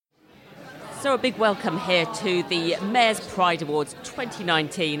So a big welcome here to the Mayor's Pride Awards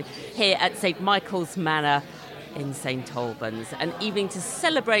 2019 here at St Michael's Manor in St Albans. An evening to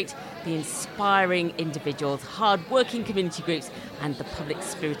celebrate the inspiring individuals, hard-working community groups and the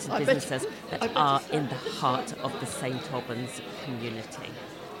public-spirited businesses that are in the heart of the St Albans community.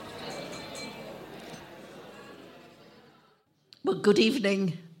 Well, good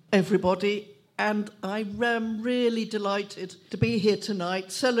evening, everybody. And I am really delighted to be here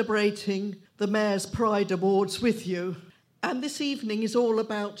tonight celebrating the Mayor's Pride Awards with you. And this evening is all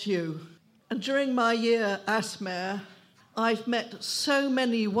about you. And during my year as Mayor, I've met so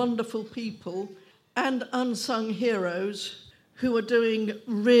many wonderful people and unsung heroes who are doing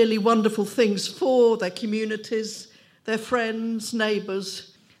really wonderful things for their communities, their friends,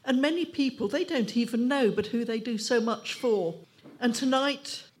 neighbours, and many people they don't even know but who they do so much for. And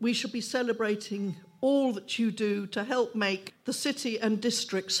tonight we shall be celebrating all that you do to help make the city and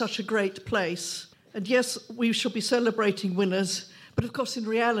district such a great place. And yes, we shall be celebrating winners, but of course in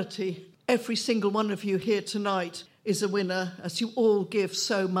reality, every single one of you here tonight is a winner as you all give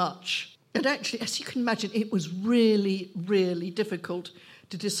so much. And actually, as you can imagine, it was really, really difficult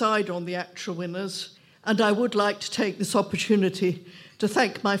to decide on the actual winners. And I would like to take this opportunity to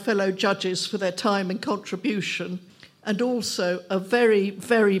thank my fellow judges for their time and contribution. And also a very,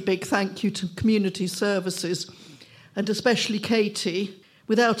 very big thank you to Community Services, and especially Katie,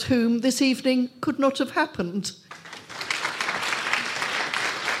 without whom this evening could not have happened.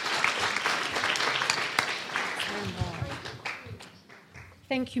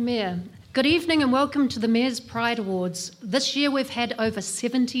 Thank you, Mayor. Good evening and welcome to the Mayor's Pride Awards. This year we've had over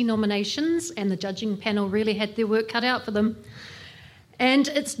 70 nominations and the judging panel really had their work cut out for them. And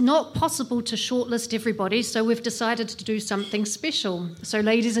it's not possible to shortlist everybody, so we've decided to do something special. So,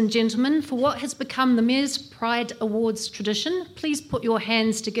 ladies and gentlemen, for what has become the Mayor's Pride Awards tradition, please put your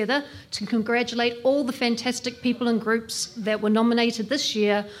hands together to congratulate all the fantastic people and groups that were nominated this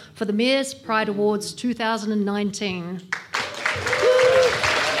year for the Mayor's Pride Awards 2019.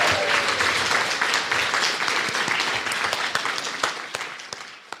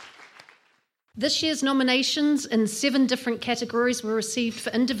 This year's nominations in 7 different categories were received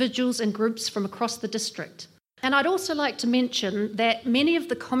for individuals and groups from across the district. And I'd also like to mention that many of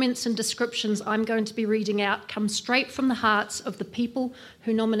the comments and descriptions I'm going to be reading out come straight from the hearts of the people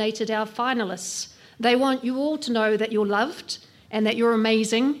who nominated our finalists. They want you all to know that you're loved and that you're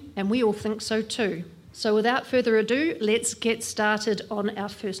amazing, and we all think so too. So without further ado, let's get started on our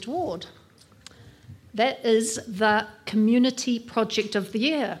first award. That is the Community Project of the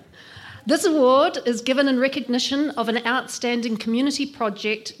Year. This award is given in recognition of an outstanding community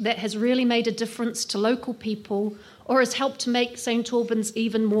project that has really made a difference to local people or has helped to make St Albans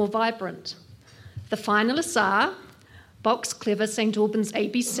even more vibrant. The finalists are Box Clever St Albans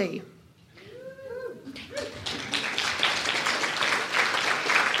ABC.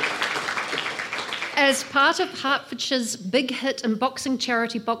 As part of Hertfordshire's big hit and boxing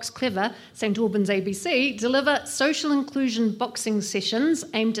charity Box Clever, St Albans ABC deliver social inclusion boxing sessions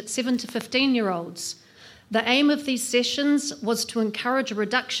aimed at 7 to 15-year-olds. The aim of these sessions was to encourage a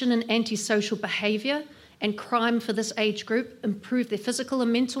reduction in antisocial behaviour and crime for this age group, improve their physical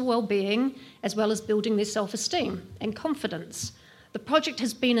and mental well-being, as well as building their self-esteem and confidence. The project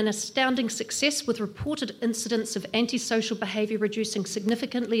has been an astounding success, with reported incidents of antisocial behaviour reducing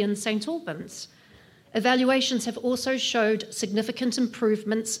significantly in St Albans. Evaluations have also showed significant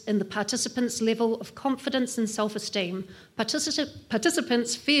improvements in the participants' level of confidence and self-esteem.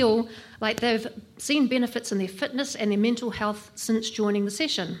 Participants feel like they've seen benefits in their fitness and their mental health since joining the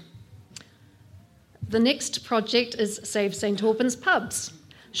session. The next project is Save St Albans Pubs.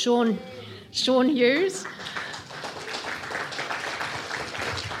 Sean Hughes,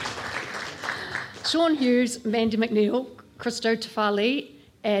 Mandy McNeil, Christo Tafali,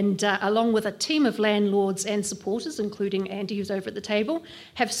 and along with a team of landlords and supporters, including Andy, who's over at the table,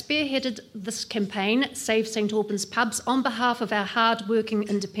 have spearheaded this campaign, Save St Albans Pubs, on behalf of our hard-working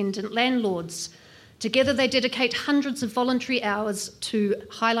independent landlords. Together they dedicate hundreds of voluntary hours to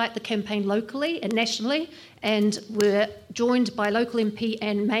highlight the campaign locally and nationally, and were joined by local MP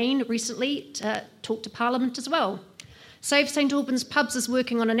Anne Main recently to talk to Parliament as well. Save St Albans Pubs is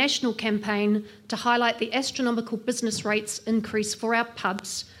working on a national campaign to highlight the astronomical business rates increase for our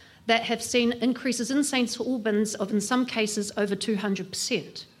pubs that have seen increases in St Albans of, in some cases, over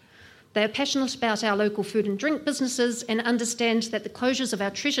 200%. They are passionate about our local food and drink businesses and understand that the closures of our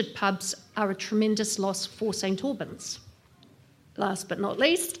treasured pubs are a tremendous loss for St Albans. Last but not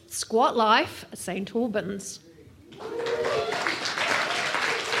least, Squat Life, St Albans.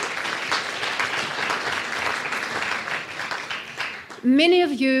 Many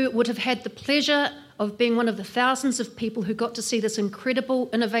of you would have had the pleasure of being one of the thousands of people who got to see this incredible,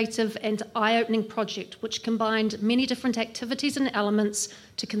 innovative and eye-opening project, which combined many different activities and elements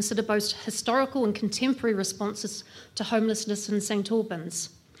to consider both historical and contemporary responses to homelessness in St Albans.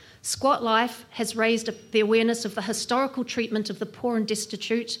 Squat Life has raised the awareness of the historical treatment of the poor and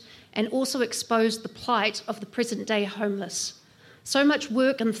destitute and also exposed the plight of the present-day homeless. So much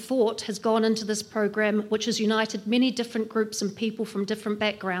work and thought has gone into this program, which has united many different groups and people from different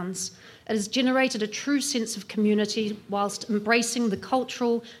backgrounds. It has generated a true sense of community whilst embracing the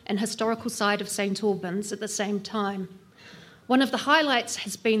cultural and historical side of St Albans at the same time. One of the highlights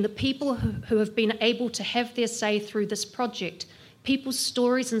has been the people who have been able to have their say through this project. People's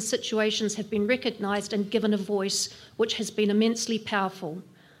stories and situations have been recognised and given a voice, which has been immensely powerful.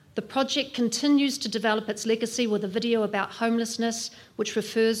 The project continues to develop its legacy with a video about homelessness, which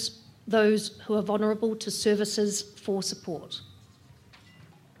refers those who are vulnerable to services for support.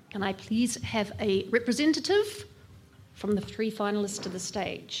 Can I please have a representative from the three finalists to the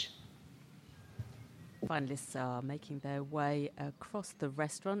stage? Finalists are making their way across the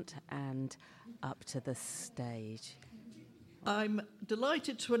restaurant and up to the stage. I'm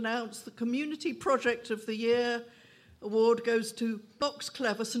delighted to announce the Community Project of the Year award goes to Box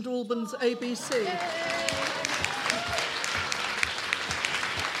Clever, St Albans ABC.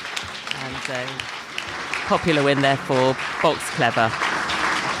 And a popular win there for Box Clever.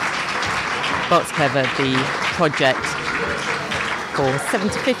 Box Clever, the project for 7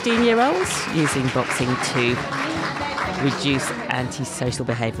 to 15-year-olds using boxing to reduce antisocial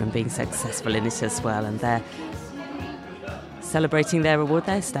behaviour and being successful in it as well. And they're celebrating their award.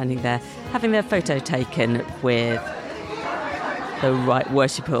 They're standing there having their photo taken with the Right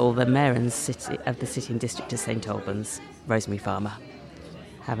Worshipful, the Mayor of the City and District of St Albans, Rosemary Farmer,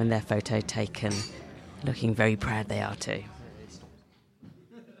 having their photo taken, looking very proud they are too.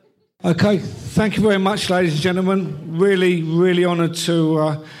 Okay, thank you very much, ladies and gentlemen. Really, really honoured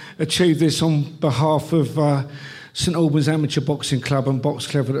to achieve this on behalf of St Albans Amateur Boxing Club and Box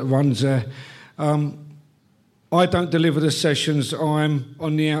Clever that runs there. I don't deliver the sessions. I'm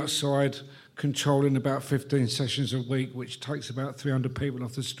on the outside controlling about 15 sessions a week, which takes about 300 people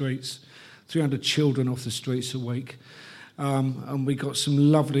off the streets, 300 children off the streets a week. And we got some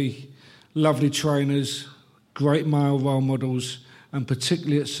lovely, lovely trainers, great male role models, and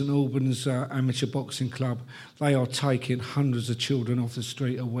particularly at St Albans Amateur Boxing Club, they are taking hundreds of children off the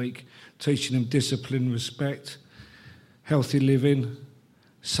street a week, teaching them discipline, respect, healthy living,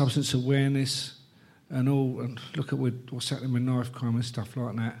 substance awareness, and all. And look at what's happening with knife crime and stuff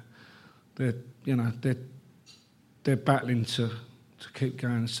like that. They're battling to keep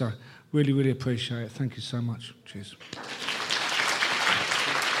going. So really, really appreciate it. Thank you so much. Cheers.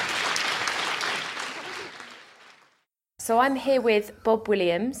 So I'm here with Bob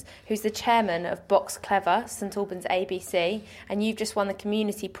Williams, who's the chairman of Box Clever, St Albans ABC, and you've just won the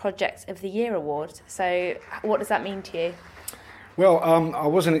Community Project of the Year award. So what does that mean to you? Well, I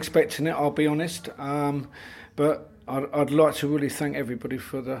wasn't expecting it, I'll be honest, but I'd like to really thank everybody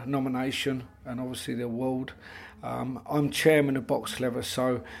for the nomination and obviously the award. I'm chairman of Box Clever,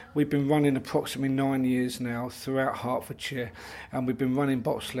 so we've been running approximately 9 years now throughout Hertfordshire, and we've been running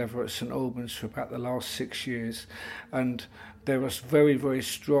Box Clever at St Albans for about the last 6 years. And they're a very, very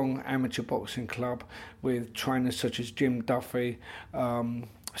strong amateur boxing club with trainers such as Jim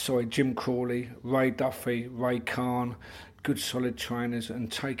Crawley, Ray Duffy, Ray Khan, good solid trainers,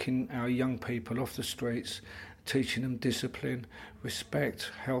 and taking our young people off the streets, teaching them discipline,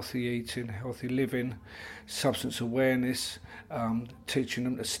 respect, healthy eating, healthy living, substance awareness, teaching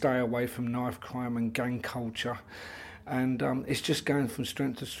them to stay away from knife crime and gang culture. And it's just going from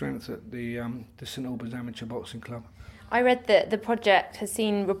strength to strength at the St Albans Amateur Boxing Club. I read that the project has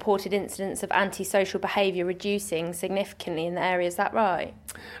seen reported incidents of antisocial behaviour reducing significantly in the area. Is that right?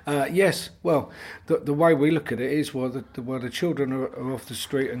 Yes. Well, the way we look at it is, while the children are off the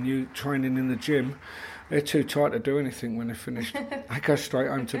street and you training in the gym, they're too tight to do anything when they're finished. They go straight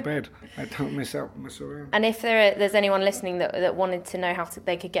home to bed. They don't mess around. And if there's anyone listening that wanted to know how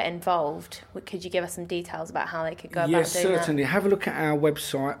they could get involved, could you give us some details about how they could go about doing that? Yes, certainly. Have a look at our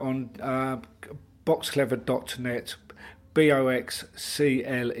website on boxclever.net,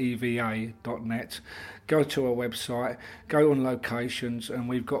 boxcleva.net. Go to our website, go on locations, and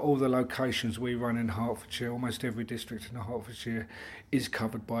we've got all the locations we run in Hertfordshire. Almost every district in Hertfordshire is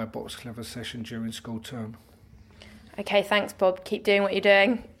covered by a Box Clever session during school term. Okay, thanks, Bob. Keep doing what you're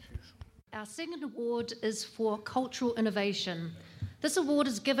doing. Our second award is for cultural innovation. This award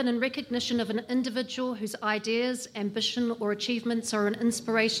is given in recognition of an individual whose ideas, ambition, or achievements are an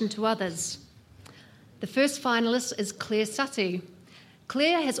inspiration to others. The first finalist is Claire Sutty.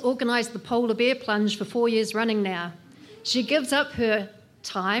 Claire has organised the polar bear plunge for 4 years running now. She gives up her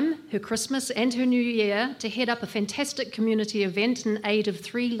time, her Christmas and her New Year to head up a fantastic community event in aid of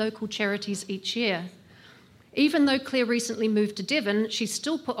 3 local charities each year. Even though Claire recently moved to Devon, she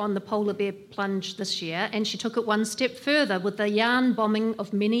still put on the polar bear plunge this year, and she took it one step further with the yarn bombing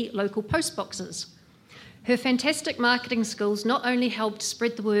of many local postboxes. Her fantastic marketing skills not only helped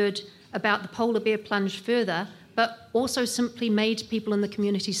spread the word about the polar bear plunge further, but also simply made people in the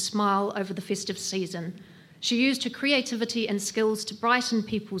community smile over the festive season. She used her creativity and skills to brighten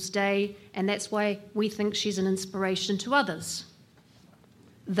people's day, and that's why we think she's an inspiration to others.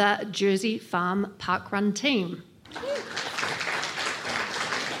 The Jersey Farm Parkrun team.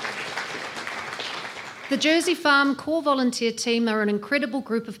 The Jersey Farm core volunteer team are an incredible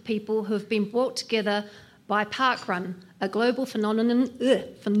group of people who have been brought together by Parkrun, a global phenomenon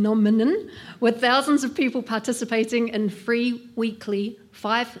with thousands of people participating in free weekly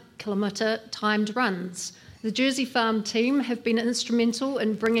 5-kilometre timed runs. The Jersey Farm team have been instrumental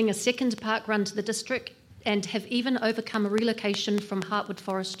in bringing a second parkrun to the district and have even overcome a relocation from Hartwood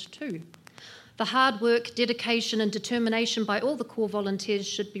Forest too. The hard work, dedication and determination by all the core volunteers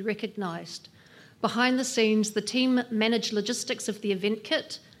should be recognised. Behind the scenes, the team manage logistics of the event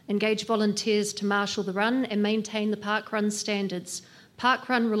kit, engage volunteers to marshal the run and maintain the parkrun standards.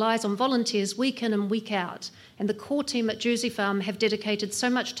 Parkrun relies on volunteers week in and week out, and the core team at Jersey Farm have dedicated so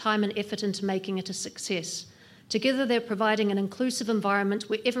much time and effort into making it a success. Together, they're providing an inclusive environment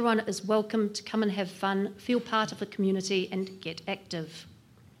where everyone is welcome to come and have fun, feel part of a community and get active.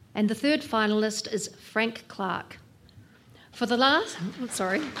 And the third finalist is Frank Clark. For the last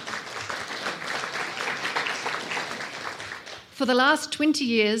 20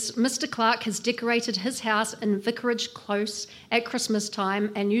 years, Mr. Clark has decorated his house in Vicarage Close at Christmas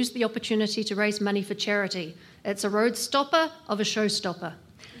time and used the opportunity to raise money for charity. It's a road stopper of a showstopper.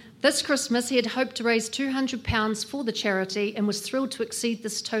 This Christmas, he had hoped to raise £200 for the charity and was thrilled to exceed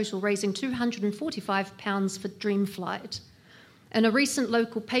this total, raising £245 for Dreamflight. In a recent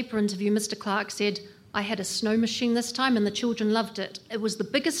local paper interview, Mr. Clark said, "I had a snow machine this time and the children loved it. It was the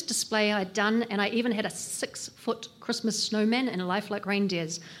biggest display I'd done, and I even had a 6-foot Christmas snowman and a life like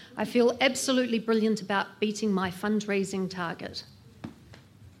reindeers. I feel absolutely brilliant about beating my fundraising target."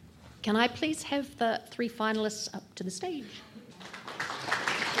 Can I please have the 3 finalists up to the stage?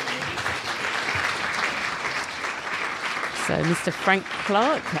 So Mr. Frank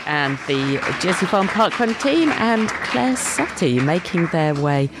Clark and the Jersey Farm Parkrun team and Claire Sutty making their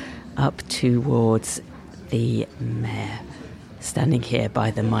way up towards the mayor, standing here by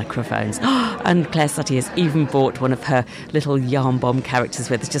the microphones. And Claire Sutty has even brought one of her little yarn bomb characters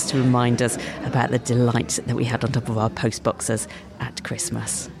with us just to remind us about the delight that we had on top of our post boxes at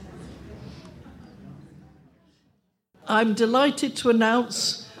Christmas. I'm delighted to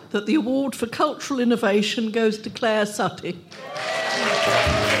announce that the award for cultural innovation goes to Claire Sutty.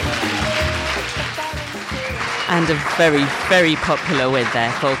 And a very, very popular win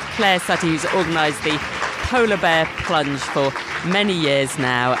there for Claire Sutty, who's organised the polar bear plunge for many years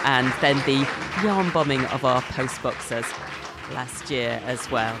now, and then the yarn bombing of our post boxes last year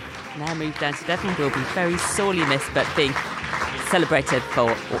as well. Now moved down to Devon, will be very sorely missed, but being celebrated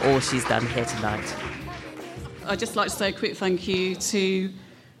for all she's done here tonight. I'd just like to say a quick thank you to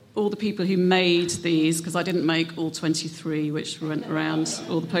all the people who made these, because I didn't make all 23, which went around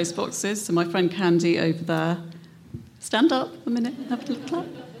all the post boxes. So my friend Candy over there, stand up a minute, have a little clap.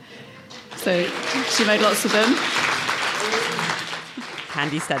 So she made lots of them.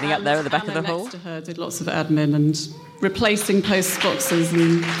 Candy standing up there at the back of the hall. Next to her did lots of admin and replacing post boxes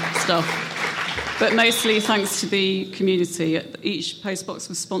and stuff. But mostly thanks to the community. Each post box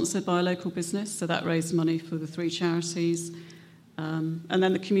was sponsored by a local business, so that raised money for the 3 charities. And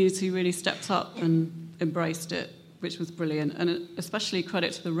then the community really stepped up and embraced it, which was brilliant. And especially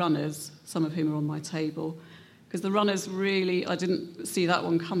credit to the runners, some of whom are on my table, because the runners really, I didn't see that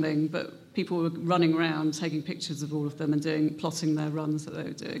one coming, but people were running around taking pictures of all of them and plotting their runs that they were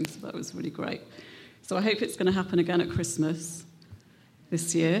doing, so that was really great. So I hope it's going to happen again at Christmas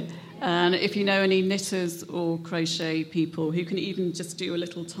this year. And if you know any knitters or crochet people who can even just do a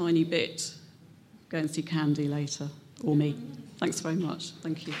little tiny bit, go and see Candy later, or me. Thanks very much.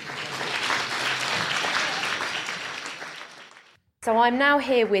 Thank you. So I'm now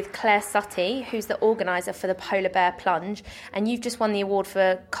here with Claire Sutty, who's the organiser for the Polar Bear Plunge, and you've just won the award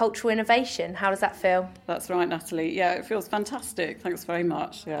for cultural innovation. How does that feel? That's right, Natalie. Yeah, it feels fantastic. Thanks very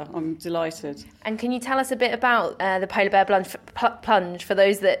much. Yeah, I'm delighted. And can you tell us a bit about the Polar Bear Plunge for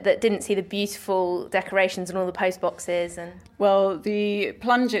those that didn't see the beautiful decorations and all the post boxes? And well, the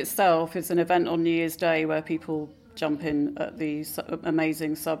plunge itself is an event on New Year's Day where people jump in at the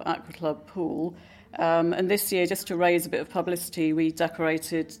amazing Sub-Aqua Club pool. And this year, just to raise a bit of publicity, we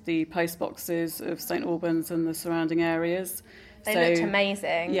decorated the post boxes of St Albans and the surrounding areas. They looked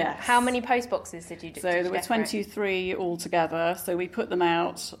amazing. Yes. How many post boxes did you do? So there were 23 altogether. So we put them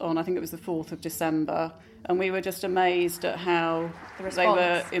out on, I think it was the 4th of December. And we were just amazed at how they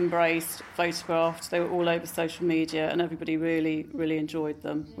were embraced, photographed. They were all over social media and everybody really, really enjoyed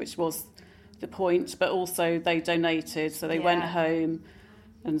them, which was the point. But also they donated. So they went home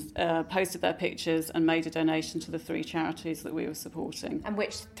and posted their pictures and made a donation to the 3 charities that we were supporting. And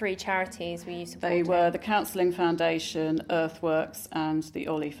which 3 charities were you supporting? They were the Counselling Foundation, Earthworks and the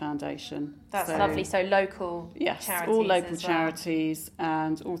Ollie Foundation. That's lovely. So local charities. Yes, all local charities,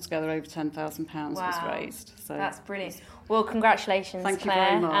 and altogether over £10,000 was raised. So that's brilliant. Well, congratulations, Thank Claire, you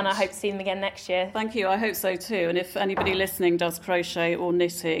very much. and I hope to see them again next year. Thank you, I hope so too. And if anybody listening does crochet or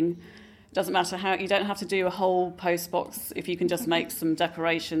knitting, doesn't matter how, you don't have to do a whole post box. If you can just make some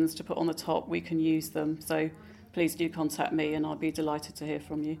decorations to put on the top, we can use them. So please do contact me and I'll be delighted to hear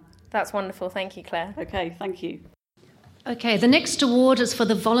from you. That's wonderful. Thank you, Claire. Okay, thank you. Okay, the next award is for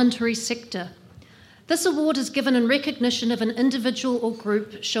the voluntary sector. This award is given in recognition of an individual or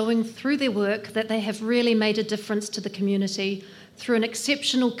group showing through their work that they have really made a difference to the community through an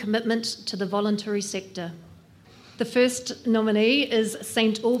exceptional commitment to the voluntary sector. The first nominee is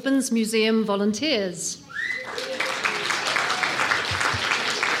St Albans Museum Volunteers.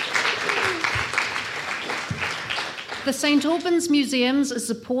 The St Albans Museums is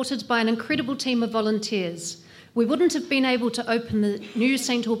supported by an incredible team of volunteers. We wouldn't have been able to open the new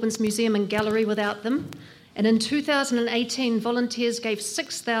St Albans Museum and Gallery without them. And in 2018, volunteers gave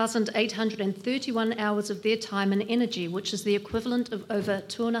 6,831 hours of their time and energy, which is the equivalent of over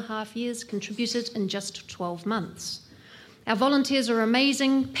 2.5 years contributed in just 12 months. Our volunteers are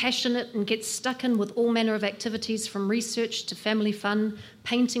amazing, passionate, and get stuck in with all manner of activities from research to family fun,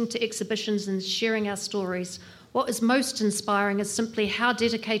 painting to exhibitions and sharing our stories. What is most inspiring is simply how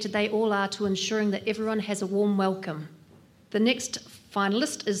dedicated they all are to ensuring that everyone has a warm welcome. The next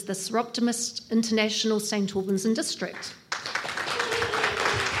finalist is the Seroptimist International St Albans and District.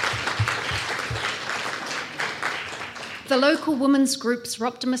 The local women's group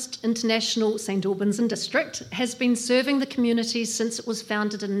Seroptimist International St Albans and District has been serving the community since it was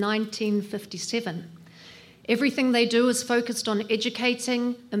founded in 1957. Everything they do is focused on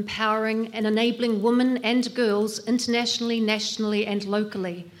educating, empowering and enabling women and girls internationally, nationally and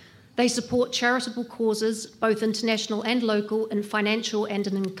locally. They support charitable causes, both international and local, in financial and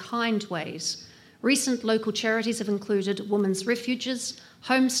in kind ways. Recent local charities have included Women's Refuges,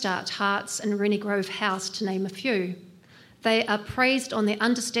 Homestart Hearts and Rennie Grove House, to name a few. They are praised on their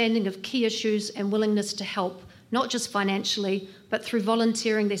understanding of key issues and willingness to help, not just financially, but through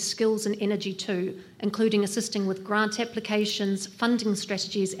volunteering their skills and energy too, including assisting with grant applications, funding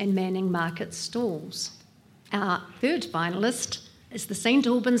strategies and manning market stalls. Our third finalist is the St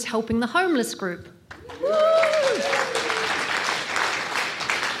Albans Helping the Homeless group.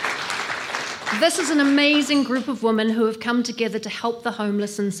 This is an amazing group of women who have come together to help the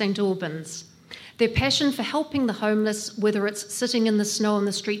homeless in St Albans. Their passion for helping the homeless, whether it's sitting in the snow on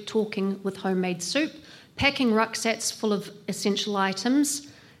the street talking with homemade soup, packing rucksacks full of essential items,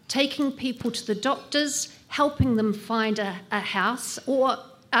 taking people to the doctors, helping them find a house, or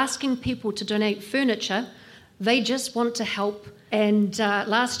asking people to donate furniture, they just want to help. And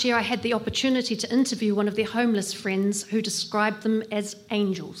last year I had the opportunity to interview one of their homeless friends who described them as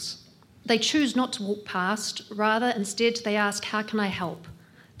angels. They choose not to walk past, rather instead they ask, how can I help?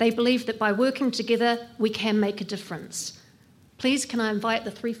 They believe that by working together we can make a difference. Please can I invite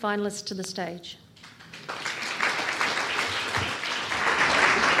the 3 finalists to the stage.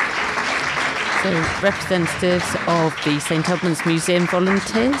 So, representatives of the St Albans Museum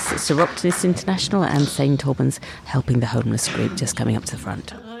Volunteers, Seroptimist International and St Albans Helping the Homeless group, just coming up to the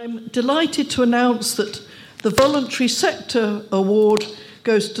front. I'm delighted to announce that the Voluntary Sector Award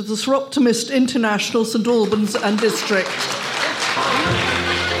goes to the Seroptimist International St Albans and District.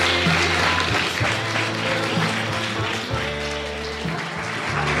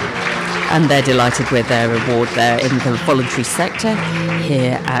 And they're delighted with their award there in the voluntary sector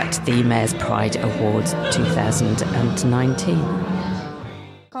here at the Mayor's Pride Awards 2019.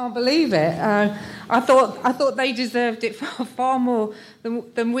 Can't believe it. I thought they deserved it far more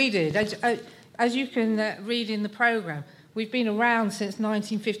than we did. As you can read in the programme, we've been around since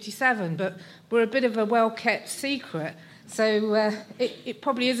 1957, but we're a bit of a well-kept secret. So it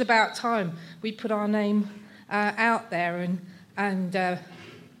probably is about time we put our name out there and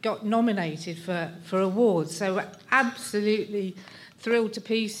got nominated for awards. So we're absolutely thrilled to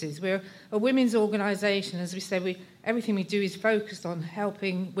pieces. We're a women's organisation, as we said. everything we do is focused on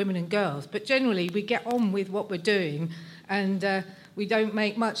helping women and girls. But generally, we get on with what we're doing, and we don't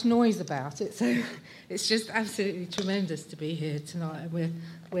make much noise about it. So it's just absolutely tremendous to be here tonight.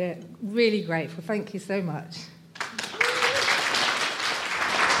 We're really grateful. Thank you so much.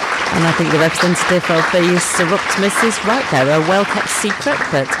 And I think the representative of the Surreptimists is right there. A well-kept secret,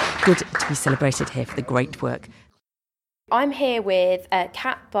 but good to be celebrated here for the great work. I'm here with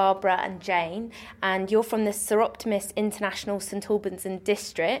Kat, Barbara and Jane, and you're from the Surreptimist International St Albans and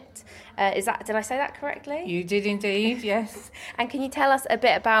District. Did I say that correctly? You did indeed, yes. And can you tell us a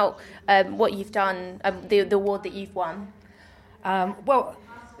bit about what you've done, the award that you've won? Well,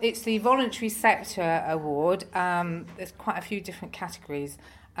 it's the Voluntary Sector Award. There's quite a few different categories,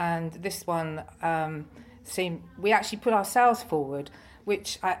 and this one we actually put ourselves forward,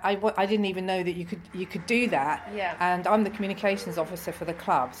 which I didn't even know that you could do that. Yeah. And I'm the communications officer for the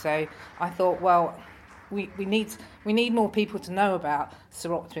club, so I thought, well, we need more people to know about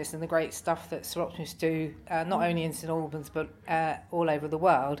Surreptimists and the great stuff that Surreptimists do, not only in St Albans but all over the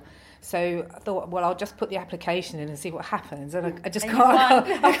world. So I thought, well, I'll just put the application in and see what happens. And I can't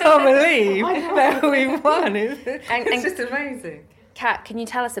believe that we won. It's just amazing. Kat, can you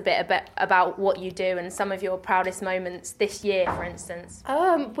tell us a bit about what you do and some of your proudest moments this year, for instance?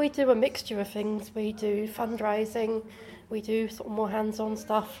 We do a mixture of things. We do fundraising, we do sort of more hands-on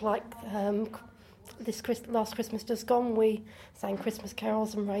stuff like last Christmas just gone, we sang Christmas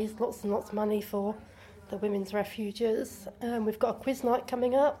carols and raised lots and lots of money for the women's refuges. We've got a quiz night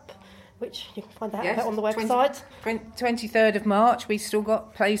coming up, which you can find out about on the website. 23rd of March, we've still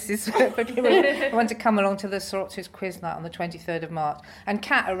got places for people who want to come along to the Surreptimist quiz night on the 23rd of March. And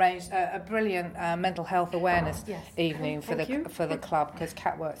Kat arranged a brilliant mental health awareness evening for the club, because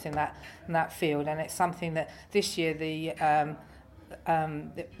Kat works in that field, and it's something that this year the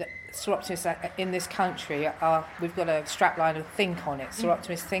Surreptimists in this country we've got a strapline of Think on it,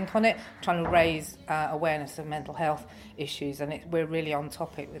 Surreptimists Think on it, trying to raise awareness of mental health issues, and we're really on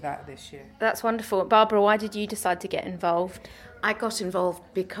topic with that this year. That's wonderful. Barbara, why did you decide to get involved? I got involved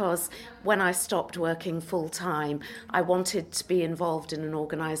because when I stopped working full-time, I wanted to be involved in an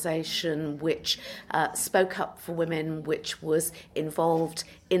organisation which spoke up for women, which was involved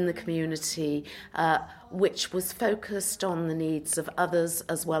in the community, which was focused on the needs of others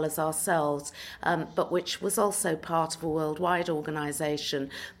as well as ourselves, but which was also part of a worldwide organisation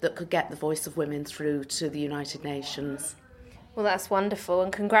that could get the voice of women through to the United Nations. Well, that's wonderful,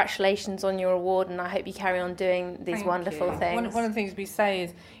 and congratulations on your award, and I hope you carry on doing these wonderful things. One of the things we say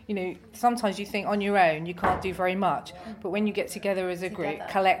is, sometimes you think on your own you can't do very much, but when you get together as a group,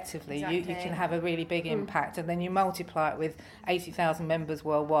 collectively, you can have a really big impact, and then you multiply it with 80,000 members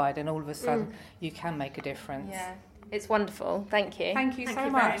worldwide, and all of a sudden you can make a difference. Yeah, it's wonderful. Thank you. Thank you so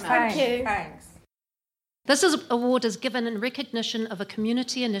much. Thank you. Thanks. This award is given in recognition of a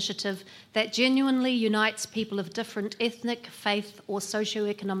community initiative that genuinely unites people of different ethnic, faith or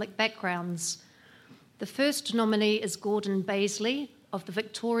socio-economic backgrounds. The first nominee is Gordon Baisley of the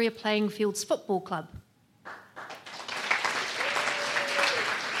Victoria Playing Fields Football Club.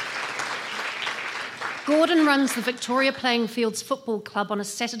 Gordon runs the Victoria Playing Fields Football Club on a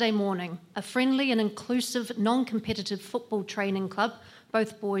Saturday morning, a friendly and inclusive, non-competitive football training club,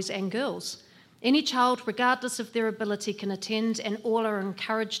 both boys and girls. Any child, regardless of their ability, can attend, and all are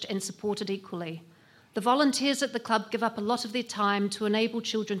encouraged and supported equally. The volunteers at the club give up a lot of their time to enable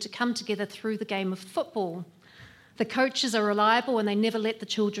children to come together through the game of football. The coaches are reliable and they never let the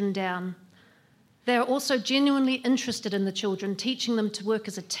children down. They are also genuinely interested in the children, teaching them to work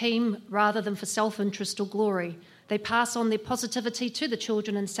as a team rather than for self-interest or glory. They pass on their positivity to the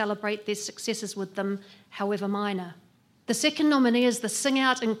children and celebrate their successes with them, however minor. The second nominee is the Sing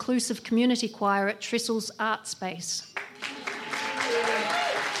Out Inclusive Community Choir at Trestle's Art Space.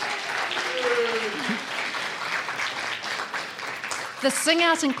 The Sing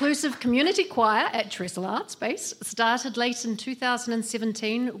Out Inclusive Community Choir at Trestle Art Space started late in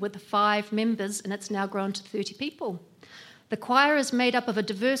 2017 with 5 members, and it's now grown to 30 people. The choir is made up of a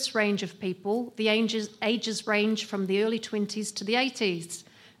diverse range of people. The ages range from the early 20s to the 80s.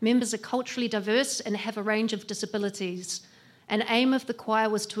 Members are culturally diverse and have a range of disabilities. An aim of the choir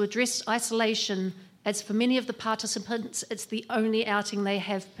was to address isolation, as for many of the participants, it's the only outing they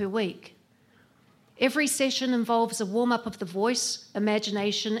have per week. Every session involves a warm-up of the voice,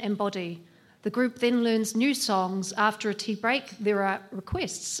 imagination and body. The group then learns new songs. After a tea break, there are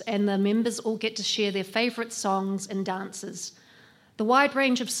requests, and the members all get to share their favourite songs and dances. The wide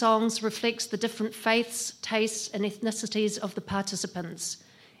range of songs reflects the different faiths, tastes and ethnicities of the participants.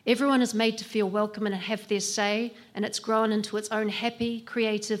 Everyone is made to feel welcome and have their say, and it's grown into its own happy,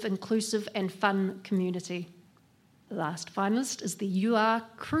 creative, inclusive and fun community. The last finalist is the You Are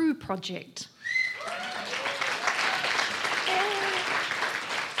Crew project.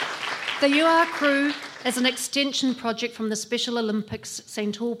 The You Are Crew is an extension project from the Special Olympics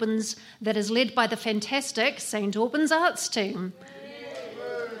St Albans that is led by the fantastic St Albans Arts team.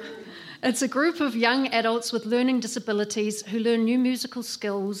 It's a group of young adults with learning disabilities who learn new musical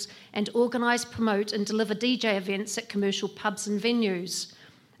skills and organise, promote and deliver DJ events at commercial pubs and venues.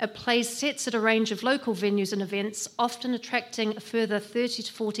 It plays sets at a range of local venues and events, often attracting a further 30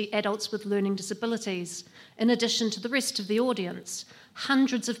 to 40 adults with learning disabilities, in addition to the rest of the audience.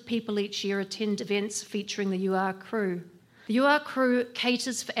 Hundreds of people each year attend events featuring the You Are Crew. The You Are Crew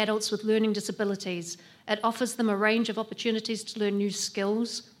caters for adults with learning disabilities. It offers them a range of opportunities to learn new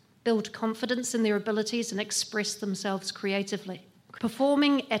skills, build confidence in their abilities and express themselves creatively.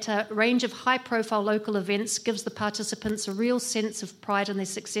 Performing at a range of high-profile local events gives the participants a real sense of pride in their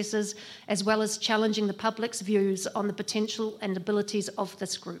successes, as well as challenging the public's views on the potential and abilities of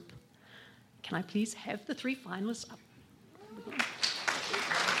this group. Can I please have the 3 finalists up?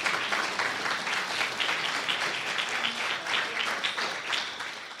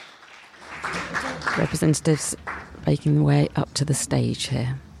 Representatives making their way up to the stage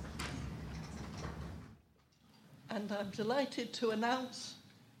here. And I'm delighted to announce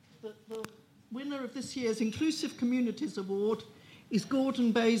that the winner of this year's Inclusive Communities Award is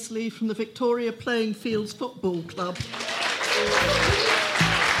Gordon Baisley from the Victoria Playing Fields Football Club.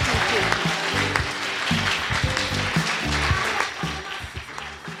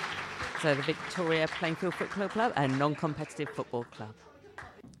 So the Victoria Playing Field Football Club and non-competitive football club.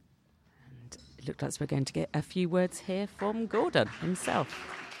 And it looked like we're going to get a few words here from Gordon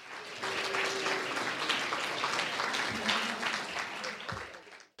himself.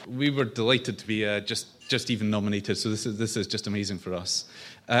 We were delighted to be just even nominated, so this is just amazing for us.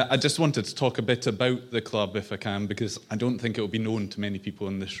 I just wanted to talk a bit about the club, if I can, because I don't think it will be known to many people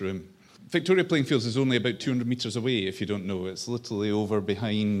in this room. Victoria Playing Fields is only about 200 metres away, if you don't know. It's literally over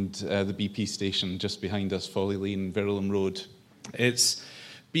behind the BP station, just behind us, Folly Lane, Verulam Road. It's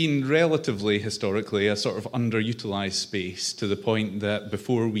been relatively, historically, a sort of underutilised space, to the point that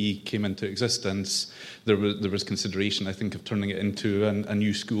before we came into existence, there was consideration, I think, of turning it into a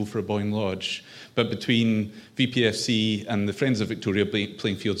new school for a boy lodge. But between VPFC and the Friends of Victoria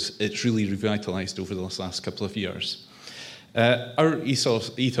Playing Fields, it's really revitalised over the last couple of years. Our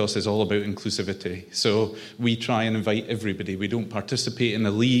ethos is all about inclusivity, so we try and invite everybody. We don't participate in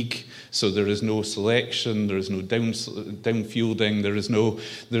a league, so there is no selection, there is no downfielding, there is no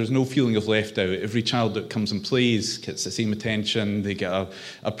feeling of left out. Every child that comes and plays gets the same attention. They get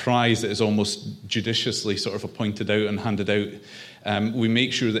a prize that is almost judiciously sort of appointed out and handed out. We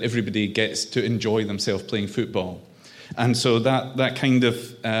make sure that everybody gets to enjoy themselves playing football. And so that kind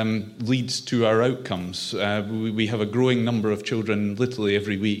of leads to our outcomes. We have a growing number of children literally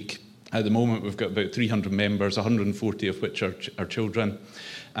every week. At the moment, we've got about 300 members, 140 of which are children.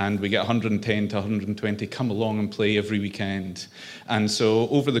 And we get 110 to 120 come along and play every weekend. And so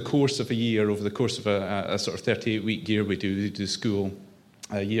over the course of a year, over the course of a sort of 38-week year we do school,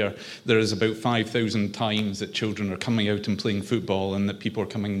 a year, there is about 5,000 times that children are coming out and playing football and that people are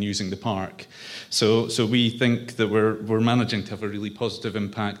coming and using the park. So we think that we're managing to have a really positive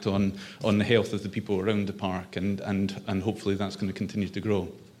impact on the health of the people around the park, and hopefully that's going to continue to grow.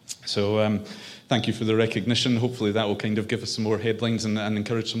 So thank you for the recognition. Hopefully that will kind of give us some more headlines and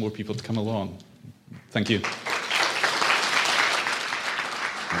encourage some more people to come along. Thank you.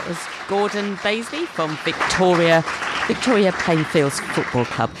 That was Gordon Baisley from Victoria Playing Fields Football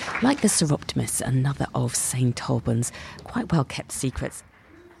Club. Like the Seroptimus, another of St Albans' quite well-kept secrets.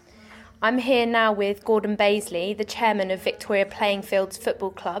 I'm here now with Gordon Baisley, the chairman of Victoria Playing Fields Football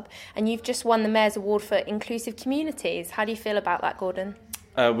Club, and you've just won the Mayor's Award for Inclusive Communities. How do you feel about that, Gordon?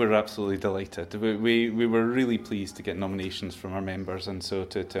 We're absolutely delighted. We were really pleased to get nominations from our members, and so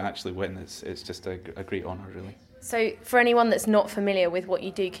to actually win, it's just a great honour, really. So, for anyone that's not familiar with what you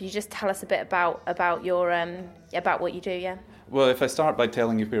do, can you just tell us a bit about what you do? Yeah. Well, if I start by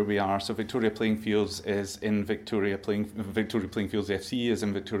telling you where we are, so Victoria Playing Fields is in Victoria Playing Fields FC is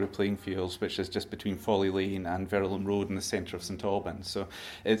in Victoria Playing Fields, which is just between Folly Lane and Verulam Road in the centre of St Albans. So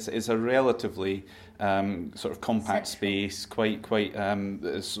it's a relatively sort of compact space, quite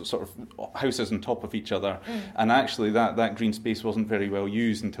sort of houses on top of each other, and actually that green space wasn't very well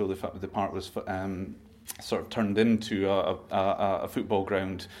used until the park was sort of turned into a football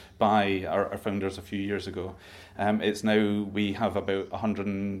ground by our founders a few years ago. It's now, we have about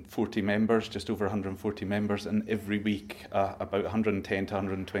 140 members, just over 140 members, and every week about 110 to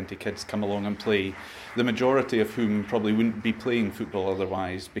 120 kids come along and play, the majority of whom probably wouldn't be playing football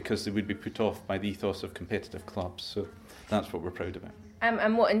otherwise because they would be put off by the ethos of competitive clubs. So that's what we're proud about.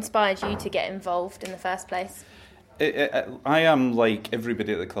 And what inspired you to get involved in the first place? I am like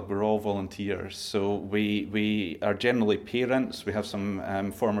everybody at the club. We're all volunteers, so we are generally parents. We have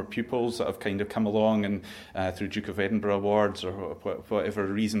some former pupils that have kind of come along and through Duke of Edinburgh awards or whatever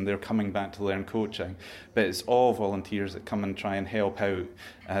reason they're coming back to learn coaching. But it's all volunteers that come and try and help out.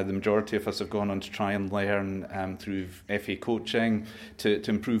 The majority of us have gone on to try and learn through FA coaching to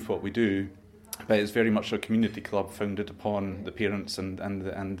improve what we do. But it's very much a community club founded upon the parents and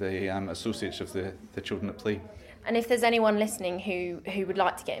the associates of the children that play. And if there's anyone listening who would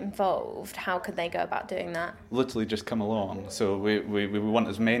like to get involved, how could they go about doing that? Literally just come along. So we want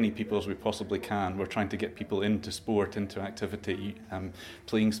as many people as we possibly can. We're trying to get people into sport, into activity,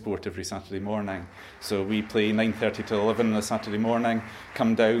 playing sport every Saturday morning. So we play 9:30 to 11 on a Saturday morning.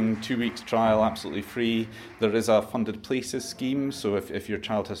 Come down, 2 weeks trial, absolutely free. There is a funded places scheme. So if your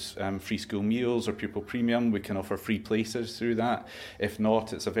child has free school meals or pupil premium, we can offer free places through that. If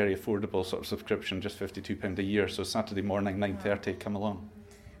not, it's a very affordable sort of subscription, just £52 a year. So Saturday morning, 9:30, come along.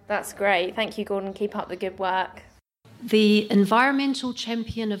 That's great. Thank you, Gordon. Keep up the good work. The Environmental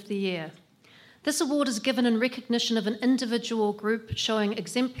Champion of the Year. This award is given in recognition of an individual or group showing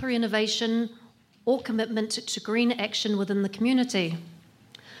exemplary innovation or commitment to green action within the community.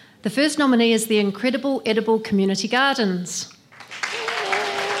 The first nominee is the Incredible Edible Community Gardens.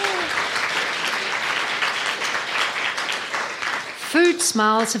 Food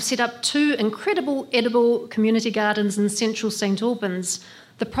Smiles have set up 2 incredible edible community gardens in central St Albans.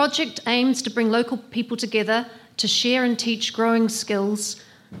 The project aims to bring local people together to share and teach growing skills,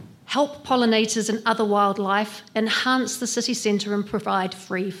 help pollinators and other wildlife, enhance the city centre and provide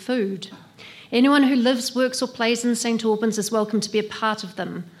free food. Anyone who lives, works or plays in St Albans is welcome to be a part of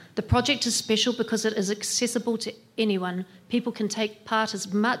them. The project is special because it is accessible to anyone. People can take part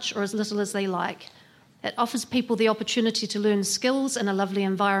as much or as little as they like. It offers people the opportunity to learn skills in a lovely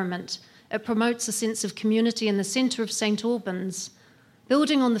environment. It promotes a sense of community in the centre of St Albans.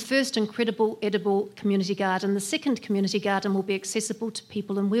 Building on the first incredible edible community garden, the second community garden will be accessible to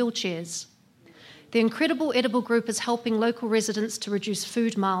people in wheelchairs. The Incredible Edible Group is helping local residents to reduce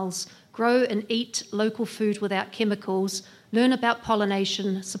food miles, grow and eat local food without chemicals, learn about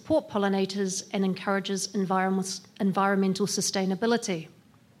pollination, support pollinators, and encourages environmental sustainability.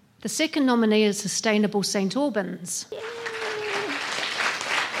 The second nominee is Sustainable St Albans.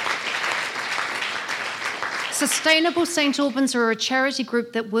 Sustainable St Albans are a charity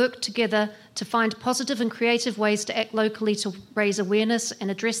group that work together to find positive and creative ways to act locally to raise awareness and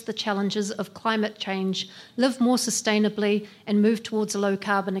address the challenges of climate change, live more sustainably, and move towards a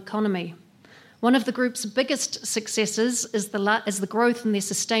low-carbon economy. One of the group's biggest successes is the growth in their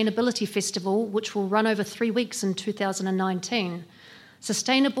Sustainability Festival, which will run over 3 weeks in 2019.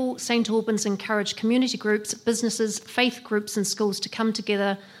 Sustainable St Albans encourage community groups, businesses, faith groups and schools to come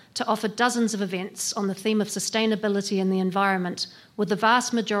together to offer dozens of events on the theme of sustainability and the environment, with the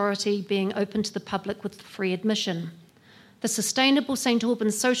vast majority being open to the public with free admission. The Sustainable St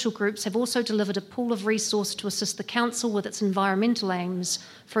Albans social groups have also delivered a pool of resource to assist the council with its environmental aims,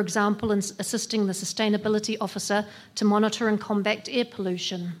 for example, in assisting the Sustainability Officer to monitor and combat air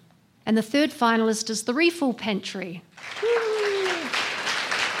pollution. And the third finalist is the Refill Pantry.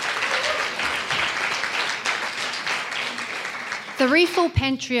 The Refill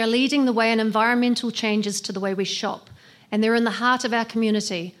Pantry are leading the way in environmental changes to the way we shop, and they're in the heart of our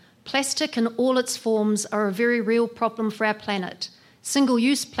community. Plastic in all its forms are a very real problem for our planet.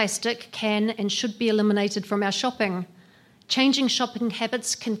 Single-use plastic can and should be eliminated from our shopping. Changing shopping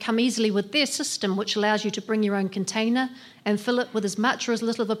habits can come easily with their system, which allows you to bring your own container and fill it with as much or as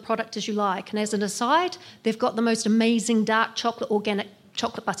little of a product as you like. And as an aside, they've got the most amazing dark chocolate, organic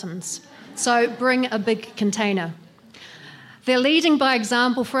chocolate buttons. So bring a big container. They're leading by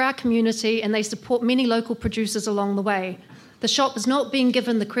example for our community, and they support many local producers along the way. The shop is not being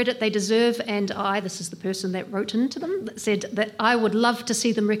given the credit they deserve, and this is the person that wrote into them, that said that I would love to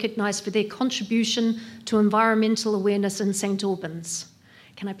see them recognised for their contribution to environmental awareness in St Albans.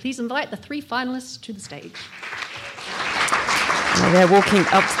 Can I please invite the 3 finalists to the stage? Well, they're walking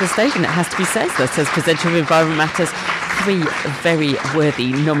up to the stage, and it has to be said that as presenter of Environment Matters, 3 very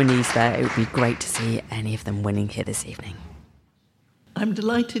worthy nominees there. It would be great to see any of them winning here this evening. I'm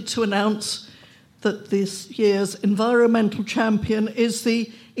delighted to announce that this year's Environmental Champion is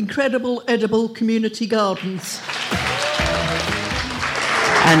the Incredible Edible Community Gardens.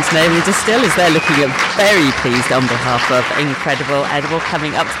 And Naomi Distill is there looking very pleased on behalf of Incredible Edible,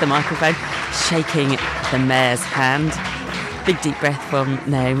 coming up to the microphone, shaking the mayor's hand. Big deep breath from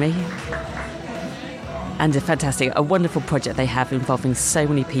Naomi. And a wonderful project they have involving so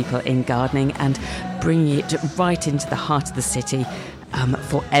many people in gardening and bringing it right into the heart of the city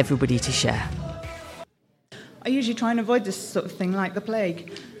for everybody to share. I usually try and avoid this sort of thing like the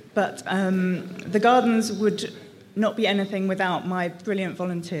plague, but the gardens would not be anything without my brilliant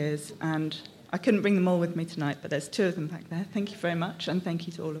volunteers, and I couldn't bring them all with me tonight, but there's 2 of them back there. Thank you very much, and thank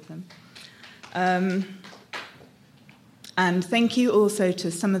you to all of them. And thank you also to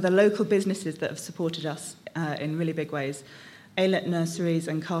some of the local businesses that have supported us in really big ways. Aylett Nurseries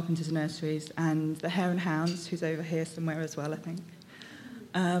and Carpenters Nurseries, and the Hare and Hounds, who's over here somewhere as well, I think.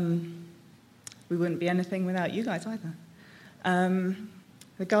 We wouldn't be anything without you guys either.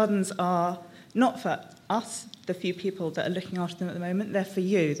 The gardens are not for us, the few people that are looking after them at the moment. They're for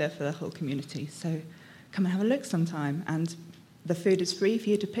you, they're for the whole community. So come and have a look sometime. And the food is free for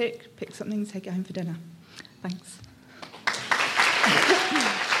you to pick something, take it home for dinner. Thanks.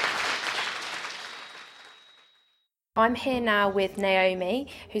 I'm here now with Naomi,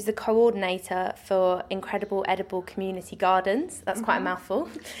 who's the coordinator for Incredible Edible Community Gardens. That's quite a mouthful.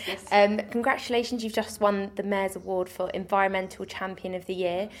 Yes. Congratulations, you've just won the Mayor's Award for Environmental Champion of the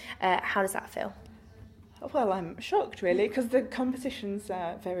Year. How does that feel? Well, I'm shocked, really, because the competition's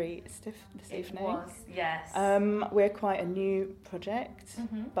very stiff this evening. It was, yes. We're quite a new project,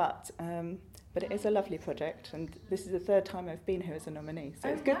 but it is a lovely project, and this is the 3rd time I've been here as a nominee, so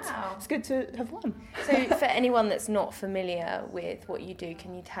it's good. Wow. It's good to have won. So, for anyone that's not familiar with what you do,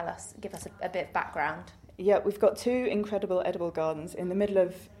 can you give us a bit of background? Yeah, we've got 2 incredible edible gardens in the middle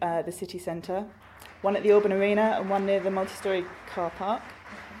of the city centre, one at the Auburn Arena and one near the multi-storey car park.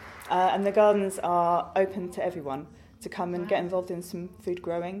 And the gardens are open to everyone to come and get involved in some food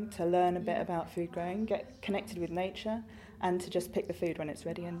growing, to learn a bit about food growing, get connected with nature, and to just pick the food when it's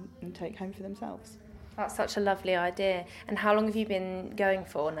ready and take home for themselves. That's such a lovely idea. And how long have you been going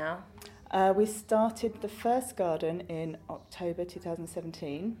for now? We started the first garden in October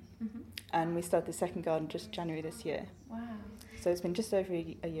 2017, and we started the second garden just January this year. Wow. So it's been just over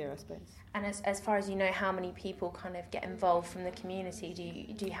a year, I suppose. And as far as you know, how many people kind of get involved from the community?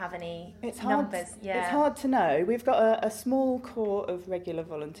 Do you have any numbers? It's hard to know. We've got a small core of regular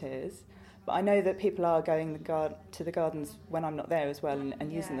volunteers, but I know that people are going to the gardens when I'm not there as well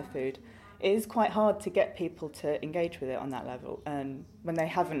and using the food. It is quite hard to get people to engage with it on that level, and when they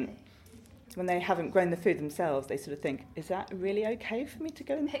haven't grown the food themselves, they sort of think, is that really okay for me to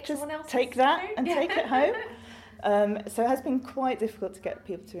go and just take that and take it home? So it has been quite difficult to get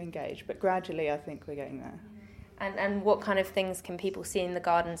people to engage, but gradually I think we're getting there. And what kind of things can people see in the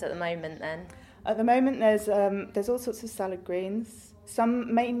gardens at the moment then? At the moment there's all sorts of salad greens.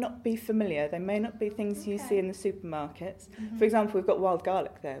 Some may not be familiar. They may not be things you see in the supermarkets. For example, we've got wild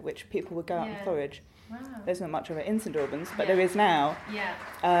garlic there, which people would go out and forage. Wow. There's not much of it in St Albans, but there is now. Yeah.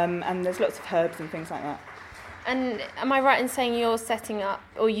 And there's lots of herbs and things like that. And am I right in saying you're setting up,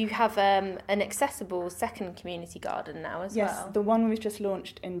 or you have an accessible second community garden now as well? Yes, the one we've just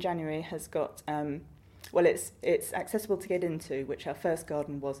launched in January has got, it's accessible to get into, which our first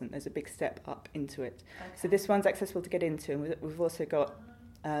garden wasn't. There's a big step up into it. Okay. So this one's accessible to get into, and we've also got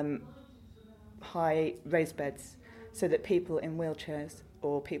high raised beds, so that people in wheelchairs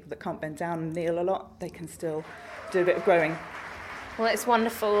or people that can't bend down and kneel a lot, they can still do a bit of growing. Well, it's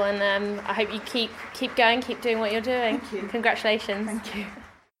wonderful, and I hope you keep going, keep doing what you're doing. Thank you. Congratulations. Thank you.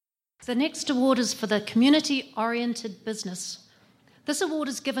 The next award is for the community-oriented business. This award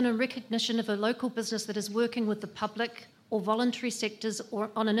is given in recognition of a local business that is working with the public or voluntary sectors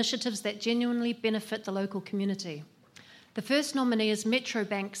or on initiatives that genuinely benefit the local community. The first nominee is Metro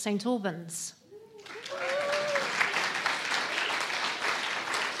Bank St Albans.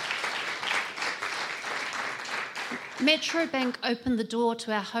 Metro Bank opened the door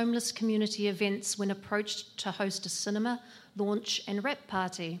to our homeless community events when approached to host a cinema, launch and wrap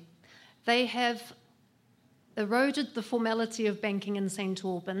party. They have eroded the formality of banking in St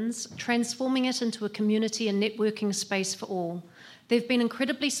Albans, transforming it into a community and networking space for all. They've been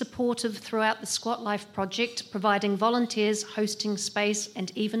incredibly supportive throughout the Squat Life project, providing volunteers, hosting space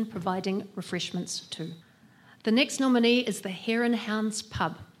and even providing refreshments too. The next nominee is the Hare and Hounds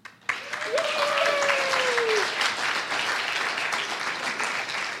pub.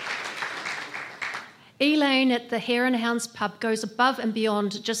 Elaine at the Hare and Hounds pub goes above and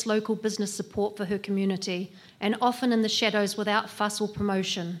beyond just local business support for her community, and often in the shadows without fuss or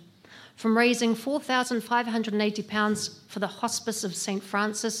promotion. From raising £4,580 for the Hospice of St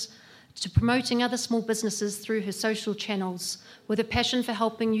Francis to promoting other small businesses through her social channels, with a passion for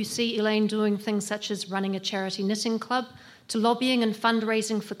helping, you see Elaine doing things such as running a charity knitting club to lobbying and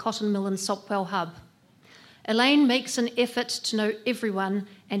fundraising for Cotton Mill and Sopwell Hub. Elaine makes an effort to know everyone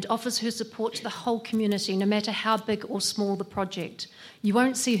and offers her support to the whole community, no matter how big or small the project. You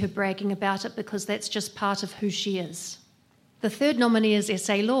won't see her bragging about it because that's just part of who she is. The third nominee is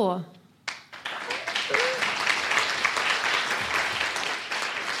SA Law.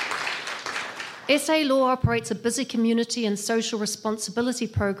 SA Law operates a busy community and social responsibility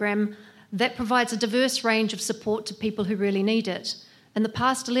program that provides a diverse range of support to people who really need it. In the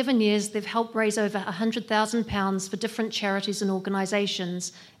past 11 years, they've helped raise over £100,000 for different charities and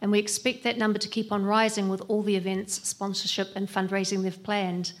organisations, and we expect that number to keep on rising with all the events, sponsorship and fundraising they've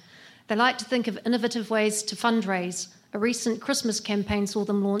planned. They like to think of innovative ways to fundraise. A recent Christmas campaign saw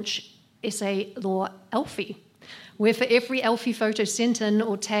them launch SA Law Elfie, where for every Elfie photo sent in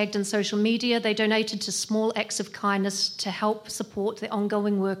or tagged in social media, they donated to small acts of kindness to help support their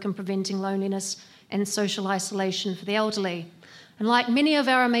ongoing work in preventing loneliness and social isolation for the elderly. And like many of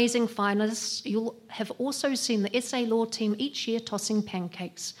our amazing finalists, you'll have also seen the SA Law team each year tossing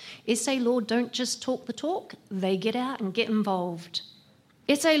pancakes. SA Law don't just talk the talk, they get out and get involved.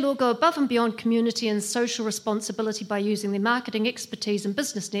 SA Law go above and beyond community and social responsibility by using their marketing expertise and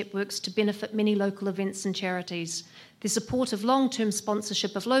business networks to benefit many local events and charities. Their support of long-term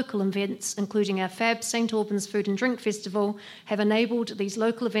sponsorship of local events, including our fab St Albans Food and Drink Festival, have enabled these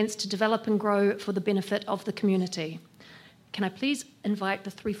local events to develop and grow for the benefit of the community. Can I please invite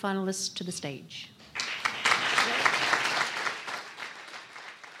the three finalists to the stage?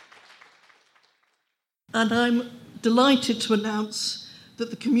 And I'm delighted to announce that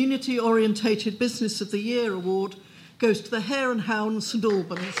the Community Orientated Business of the Year Award goes to the Hare and Hounds St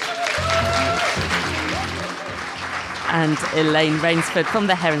Albans. And Elaine Rainsford from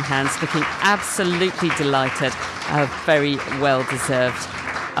the Hare and Hounds looking absolutely delighted. A very well-deserved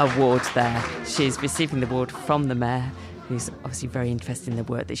award there. She's receiving the award from the Mayor, who's obviously very interested in the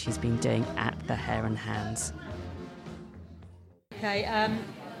work that she's been doing at the Hare and Hounds. Okay,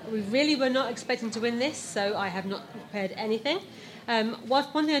 we really were not expecting to win this, so I have not prepared anything.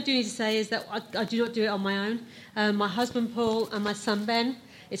 One thing I do need to say is that I do not do it on my own. My husband Paul and my son Ben,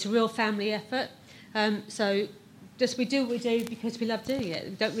 it's a real family effort. So just we do what we do because we love doing it.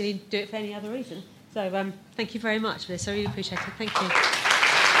 We don't really do it for any other reason. So thank you very much for this. I really appreciate it. Thank you.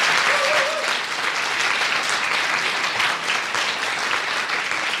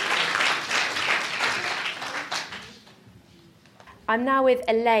 I'm now with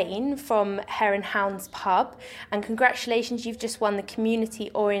Elaine from Hare and Hounds Pub, and congratulations, you've just won the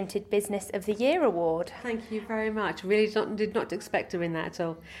Community Oriented Business of the Year Award. Thank you very much. Really did not expect to win that at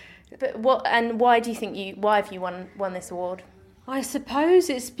all. But why do you think why have you won this award? I suppose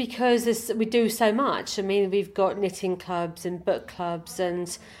it's because we do so much. I mean, we've got knitting clubs and book clubs,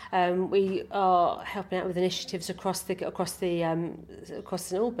 and we are helping out with initiatives across St Albans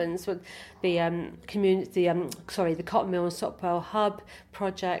with the the Cotton Mill and Sopwell Hub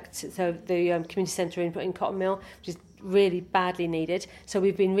project. So the community centre in Cotton Mill, which is really badly needed. So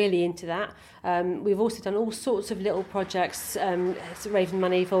we've been really into that. We've also done all sorts of little projects, raising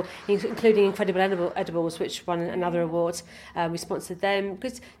money for, including Incredible Edibles, which won another award. We sponsored them,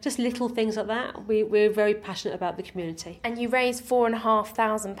 because just little things like that. We're very passionate about the community. And you raised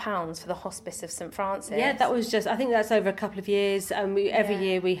 £4,500 for the Hospice of St Francis. Yeah, that was I think that's over a couple of years. Every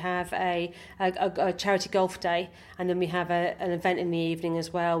year we have a charity golf day, and then we have an event in the evening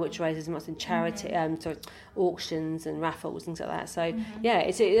as well, which raises money in charity, auctions and raffles, things like that. So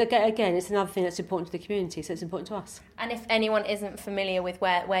it's another thing that's important to the community, so it's important to us. And if anyone isn't familiar with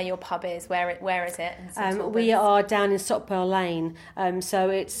where your pub is, where is it? We are down in Sopwell Lane, so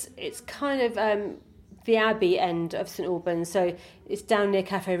it's kind of the Abbey end of St Albans, so it's down near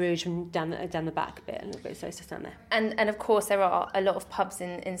Café Rouge and down the back a bit, a little bit, so it's just down there. And of course there are a lot of pubs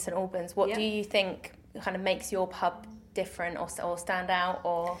in St Albans. What do you think kind of makes your pub different or stand out,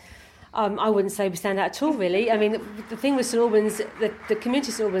 or...? I wouldn't say we stand out at all, really. I mean, the thing with St Albans, the community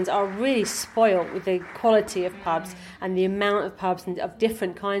of St Albans are really spoilt with the quality of pubs and the amount of pubs and of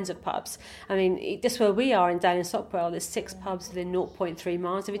different kinds of pubs. I mean, just where we are down in Sopwell, there's 6 pubs within 0.3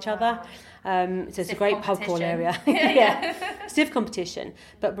 miles of each other. So it's a great pub crawl area. Yeah. Stiff competition,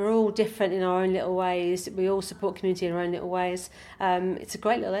 but we're all different in our own little ways. We all support community in our own little ways. It's a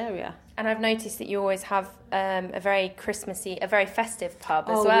great little area. And I've noticed that you always have a very Christmassy, a very festive pub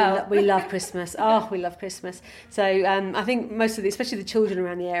as well. We love Christmas. We love Christmas. So I think most of especially the children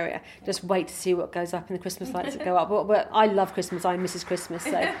around the area, just wait to see what goes up in the Christmas lights that go up. But I love Christmas. I'm Mrs. Christmas,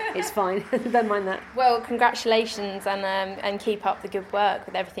 so it's fine. Don't mind that. Well, congratulations and keep up the good work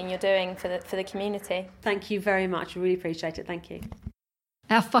with everything you're doing for the community. Thank you very much. I really appreciate it. Thank you.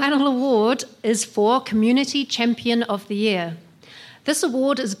 Our final award is for Community Champion of the Year. This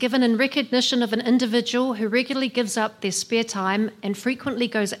award is given in recognition of an individual who regularly gives up their spare time and frequently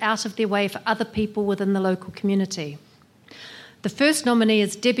goes out of their way for other people within the local community. The first nominee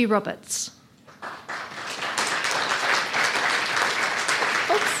is Debbie Roberts.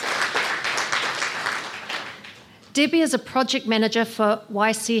 Debbie is a project manager for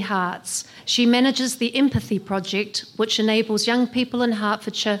YC Hearts. She manages the Empathy Project, which enables young people in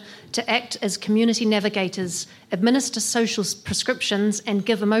Hertfordshire to act as community navigators, administer social prescriptions and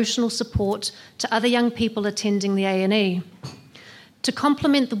give emotional support to other young people attending the A&E. To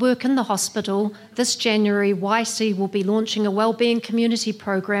complement the work in the hospital, this January YC will be launching a wellbeing community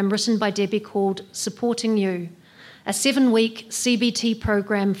program written by Debbie called Supporting You, a 7-week CBT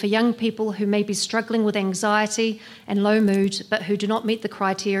program for young people who may be struggling with anxiety and low mood, but who do not meet the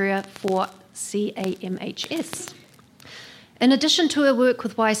criteria for CAMHS. In addition to her work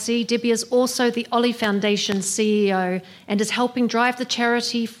with YC, Debbie is also the Ollie Foundation's CEO and is helping drive the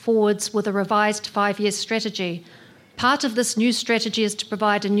charity forwards with a revised 5-year strategy. Part of this new strategy is to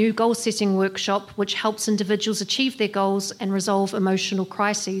provide a new goal-setting workshop which helps individuals achieve their goals and resolve emotional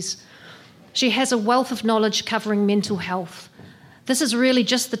crises. She has a wealth of knowledge covering mental health. This is really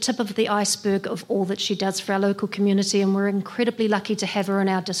just the tip of the iceberg of all that she does for our local community, and we're incredibly lucky to have her in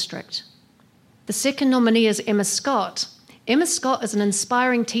our district. The second nominee is Emma Scott. Emma Scott is an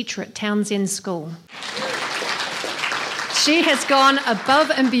inspiring teacher at Townsend School. She has gone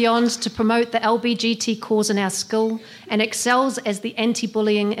above and beyond to promote the LBGT cause in our school and excels as the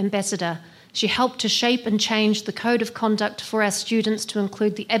anti-bullying ambassador. She helped to shape and change the code of conduct for our students to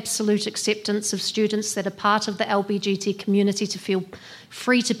include the absolute acceptance of students that are part of the LBGT community to feel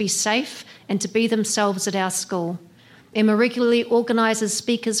free to be safe and to be themselves at our school. Emma regularly organises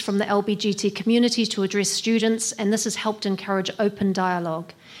speakers from the LBGT community to address students, and this has helped encourage open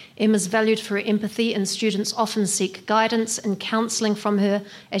dialogue. Emma's valued for her empathy, and students often seek guidance and counselling from her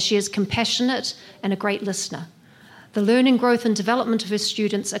as she is compassionate and a great listener. The learning, growth and development of her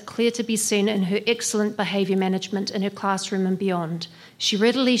students are clear to be seen in her excellent behaviour management in her classroom and beyond. She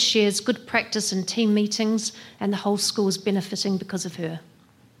readily shares good practice in team meetings, and the whole school is benefiting because of her.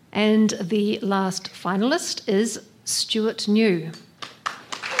 And the last finalist is Stuart New.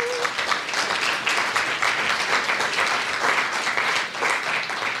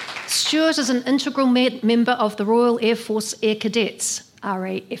 Stuart is an integral member of the Royal Air Force Air Cadets,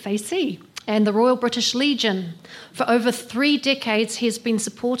 RAFAC, and the Royal British Legion. For over 3 decades, he has been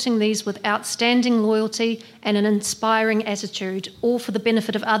supporting these with outstanding loyalty and an inspiring attitude, all for the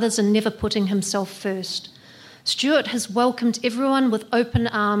benefit of others and never putting himself first. Stuart has welcomed everyone with open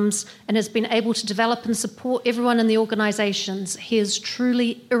arms and has been able to develop and support everyone in the organisations. He is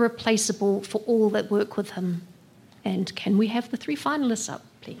truly irreplaceable for all that work with him. And can we have the 3 finalists up,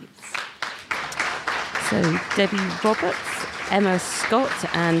 please? So Debbie Roberts, Emma Scott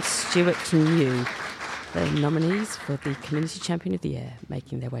and Stuart New, the nominees for the Community Champion of the Year,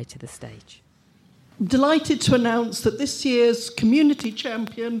 making their way to the stage. I'm delighted to announce that this year's Community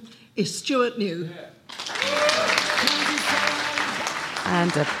Champion is Stuart New.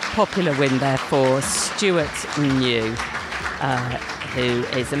 And a popular win there for Stuart New, who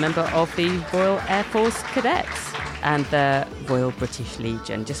is a member of the Royal Air Force Cadets and the Royal British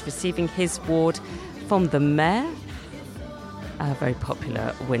Legion, just receiving his award from the Mayor. A very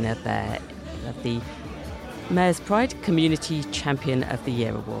popular winner there of the Mayor's Pride Community Champion of the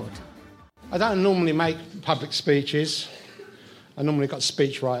Year Award. I don't normally make public speeches. I normally got a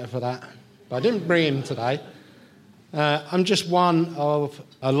speechwriter for that, but I didn't bring him today. I'm just one of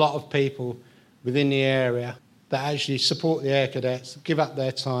a lot of people within the area that actually support the Air Cadets, give up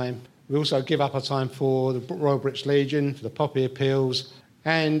their time. We also give up our time for the Royal British Legion, for the Poppy Appeals,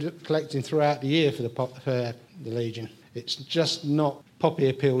 and collecting throughout the year for the Legion. It's just not Poppy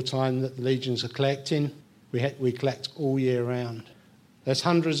Appeal time that the Legions are collecting. We collect all year round. There's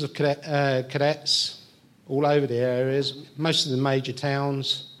hundreds of cadets all over the areas, most of the major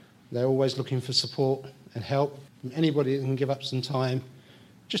towns. They're always looking for support and help from anybody that can give up some time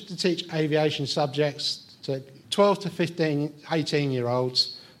just to teach aviation subjects to 12 to 15,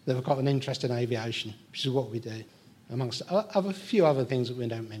 18-year-olds they've got an interest in aviation, which is what we do, amongst a few other things that we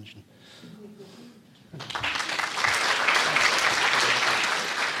don't mention.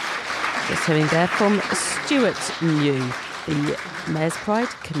 Just hearing there from Stuart New, the Mayor's Pride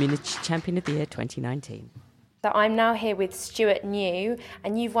Community Champion of the Year 2019. So I'm now here with Stuart New,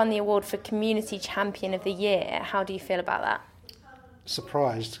 and you've won the award for Community Champion of the Year. How do you feel about that?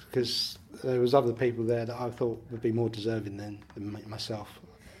 Surprised, because there was other people there that I thought would be more deserving than myself.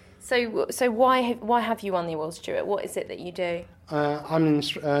 So why have you won the award, Stuart? What is it that you do? I'm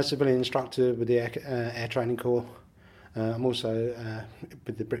a civilian instructor with the Air Training Corps. I'm also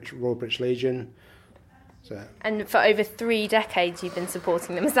with the Royal British Legion. So. And for over 3 decades you've been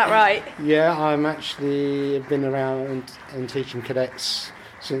supporting them, is that right? Yeah, I'm actually been around and teaching cadets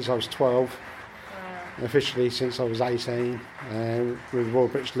since I was 12. Wow. Officially since I was 18. With the Royal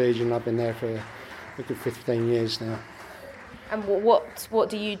British Legion, I've been there for a good 15 years now. And what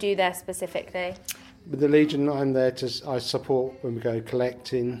do you do there specifically? With the Legion, I'm there I support when we go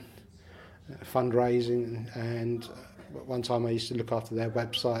collecting, fundraising, and one time I used to look after their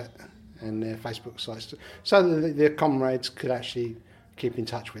website and their Facebook sites, so that their comrades could actually keep in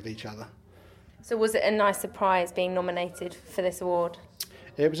touch with each other. So was it a nice surprise being nominated for this award?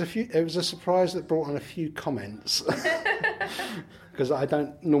 It was a surprise that brought on a few comments, because I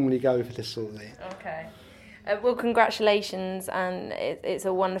don't normally go for this sort of thing. Okay. Well, congratulations, and it's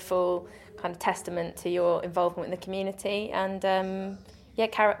a wonderful kind of testament to your involvement in the community, and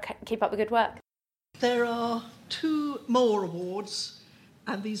keep up the good work. There are 2 more awards,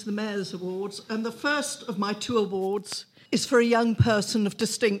 and these are the Mayor's Awards, and the first of my 2 awards is for a young person of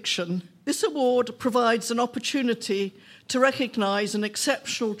distinction. This award provides an opportunity to recognise an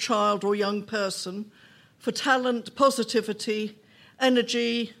exceptional child or young person for talent, positivity,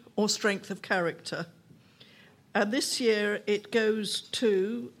 energy or strength of character. And this year it goes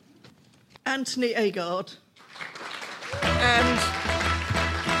to Anthony Agard. And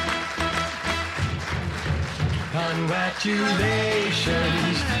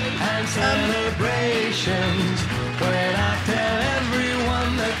congratulations and celebrations when I tell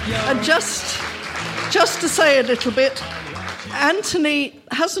everyone that you're... And just to say a little bit, Anthony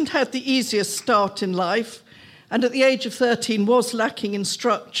hasn't had the easiest start in life, and at the age of 13 was lacking in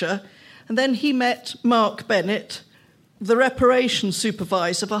structure. And then he met Mark Bennett, the reparation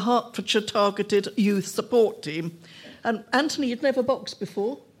supervisor for Hertfordshire Targeted Youth Support Team. And Anthony had never boxed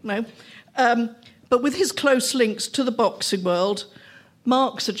before, no. But with his close links to the boxing world,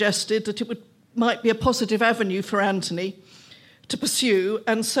 Mark suggested that it might be a positive avenue for Anthony to pursue,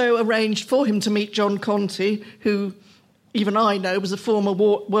 and so arranged for him to meet John Conti, who even I know was a former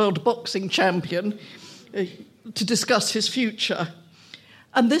world boxing champion, to discuss his future.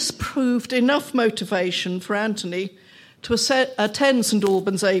 And this proved enough motivation for Anthony to attend St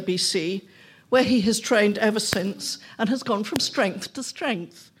Albans ABC, where he has trained ever since and has gone from strength to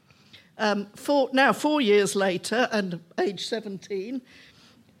strength. 4 years later, and age 17,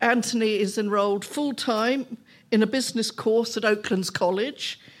 Anthony is enrolled full-time in a business course at Oaklands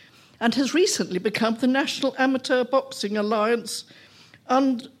College and has recently become the National Amateur Boxing Alliance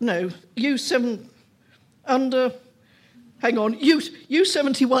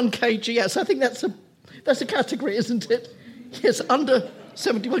U71 kg. I think that's a category, isn't it? Yes, under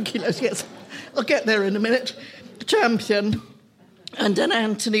 71 kilos, yes. I'll get there in a minute. Champion. And then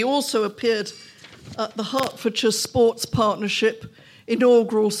Anthony also appeared at the Hertfordshire Sports Partnership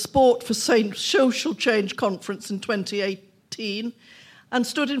inaugural Sport for Social Change conference in 2018 and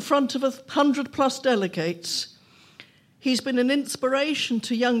stood in front of 100-plus delegates. He's been an inspiration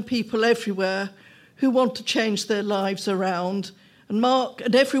to young people everywhere who want to change their lives around, and Mark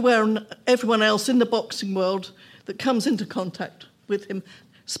and everyone else in the boxing world that comes into contact with him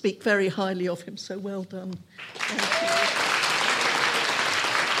speak very highly of him, so well done. Thank you.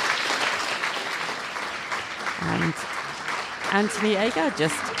 And Anthony Agar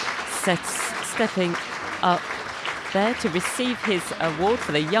just stepping up there to receive his award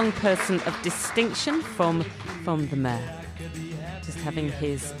for the Young Person of Distinction from the Mayor. Just having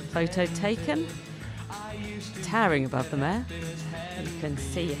his photo taken, towering above the Mayor. You can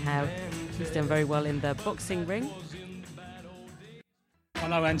see how he's done very well in the boxing ring. I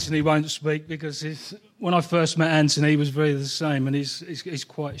know Anthony won't speak because when I first met Anthony, he was very the same, and he's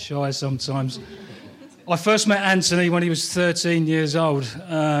quite shy sometimes. I first met Anthony when he was 13 years old.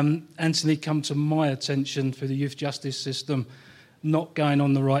 Anthony came to my attention through the youth justice system, not going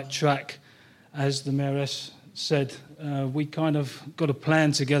on the right track. As the Mayoress said, we kind of got a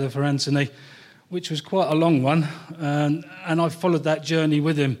plan together for Anthony, which was quite a long one, and I followed that journey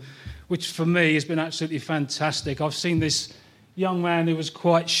with him, which for me has been absolutely fantastic. I've seen this young man who was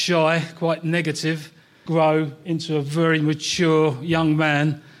quite shy, quite negative, grow into a very mature young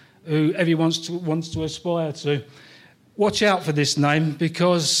man who everyone wants to aspire to. Watch out for this name,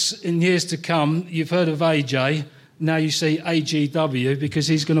 because in years to come, you've heard of AJ, now you see AGW, because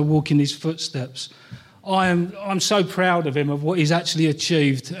he's going to walk in his footsteps. I'm so proud of him, of what he's actually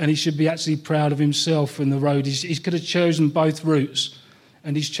achieved, and he should be actually proud of himself in the road. He could have chosen both routes,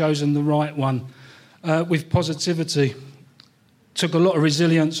 and he's chosen the right one with positivity. Took a lot of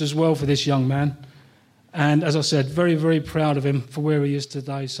resilience as well for this young man. And as I said, very, very proud of him for where he is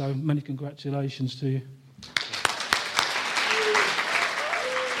today. So many congratulations to you.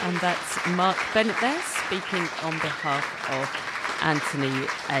 And that's Mark Bennett there, speaking on behalf of Anthony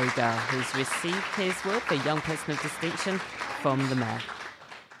Agar, who's received his award for Young Person of Distinction from the Mayor.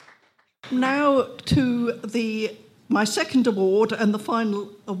 Now to my second award and the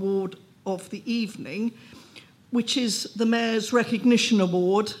final award of the evening, which is the Mayor's Recognition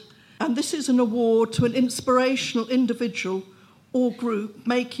Award. And this is an award to an inspirational individual or group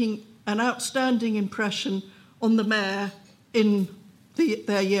making an outstanding impression on the Mayor in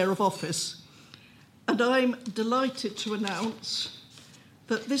their year of office. And I'm delighted to announce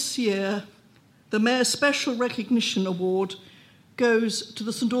that this year the Mayor's Special Recognition Award goes to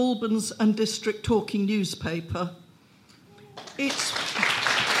the St Albans and District Talking newspaper.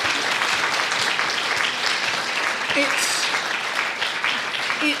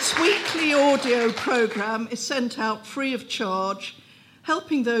 Its weekly audio programme is sent out free of charge,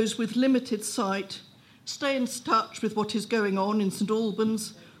 helping those with limited sight stay in touch with what is going on in St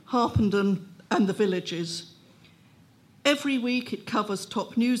Albans, Harpenden and the villages. Every week it covers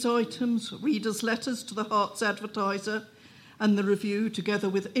top news items, readers' letters to the Herts Advertiser and the Review, together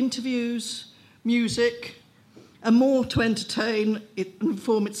with interviews, music and more to entertain it and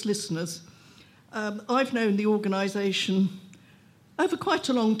inform its listeners. I've known the organisation over quite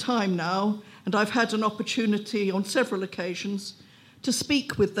a long time now, and I've had an opportunity on several occasions to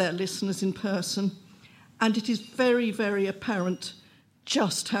speak with their listeners in person, and it is very, very apparent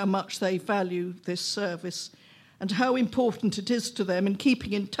just how much they value this service and how important it is to them in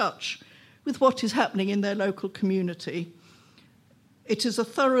keeping in touch with what is happening in their local community. It is a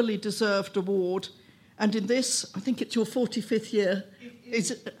thoroughly deserved award, and in this, I think it's your 45th year,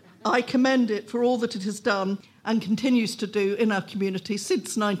 I commend it for all that it has done and continues to do in our community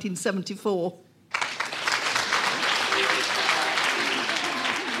since 1974.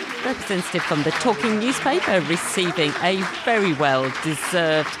 Representative from the Talking newspaper receiving a very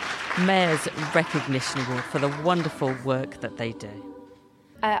well-deserved Mayor's Recognition Award for the wonderful work that they do.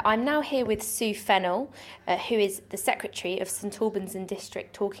 I'm now here with Sue Fennell, who is the Secretary of St Albans and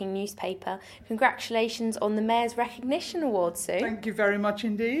District Talking newspaper. Congratulations on the Mayor's Recognition Award, Sue. Thank you very much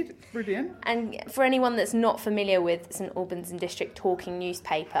indeed. Brilliant. And for anyone that's not familiar with St Albans and District Talking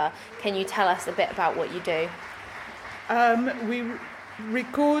newspaper, can you tell us a bit about what you do? We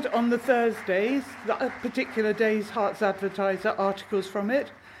record on the Thursdays, that particular day's Herts Advertiser, articles from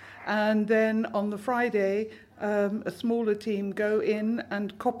it. And then on the Friday, a smaller team go in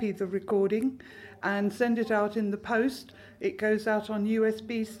and copy the recording and send it out in the post. It goes out on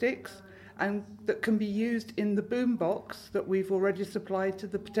USB sticks and that can be used in the boombox that we've already supplied to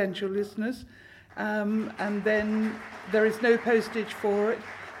the potential listeners. And then there is no postage for it,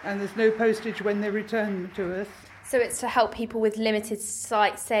 and there's no postage when they return them to us. So it's to help people with limited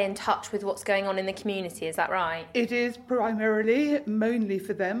sight stay in touch with what's going on in the community, is that right? It is primarily, mainly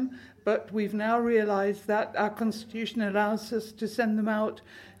for them, but we've now realised that our constitution allows us to send them out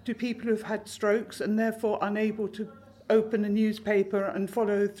to people who've had strokes and therefore unable to open a newspaper and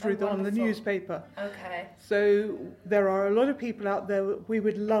follow through on the newspaper. Okay. So there are a lot of people out there that we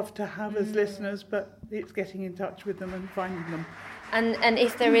would love to have as listeners, but it's getting in touch with them and finding them. And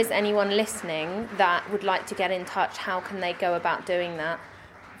if there is anyone listening that would like to get in touch, how can they go about doing that?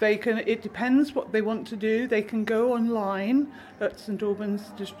 They can. It depends what they want to do. They can go online at St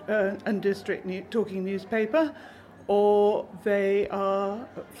Albans and District Talking newspaper, or they are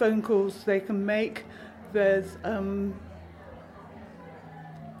phone calls they can make. There's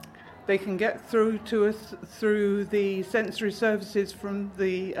they can get through to us through the sensory services from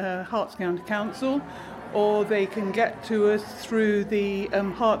the Herts County Council, or they can get to us through the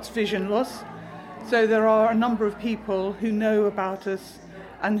Herts Vision Loss. So there are a number of people who know about us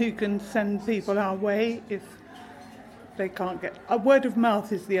and who can send people our way if they can't get... word of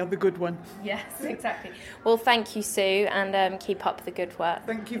mouth is the other good one. Yes, exactly. Well, thank you, Sue, and keep up the good work.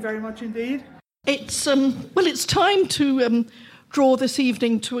 Thank you very much indeed. It's time to draw this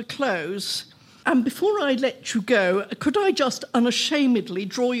evening to a close. And before I let you go, could I just unashamedly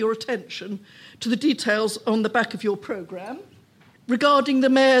draw your attention to the details on the back of your programme? regarding the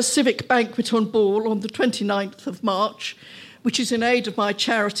Mayor's Civic Banquet on Ball on the 29th of March, which is in aid of my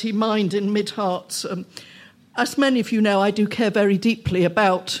charity Mind in Mid-Hearts. As many of you know, I do care very deeply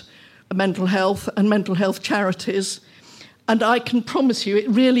about mental health and mental health charities, and I can promise you it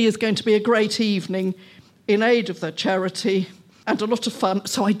really is going to be a great evening in aid of the charity and a lot of fun.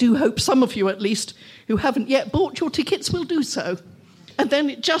 So I do hope some of you, at least, who haven't yet bought your tickets will do so. And then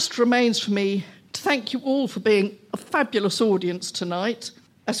it just remains for me to thank you all for being a fabulous audience tonight,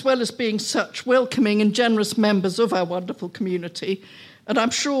 as well as being such welcoming and generous members of our wonderful community. And I'm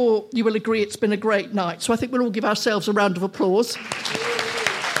sure you will agree it's been a great night. So I think we'll all give ourselves a round of applause.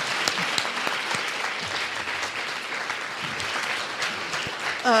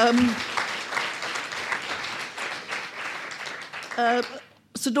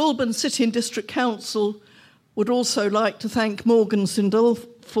 St Albans City and District Council would also like to thank Morgan Sindel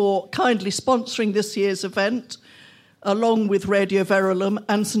for kindly sponsoring this year's event, along with Radio Verulam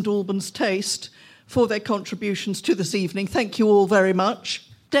and St Albans Taste for their contributions to this evening. Thank you all very much.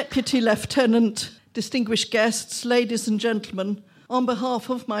 Deputy Lieutenant, distinguished guests, ladies and gentlemen, on behalf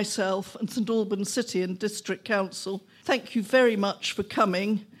of myself and St Albans City and District Council, thank you very much for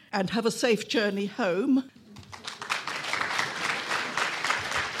coming and have a safe journey home.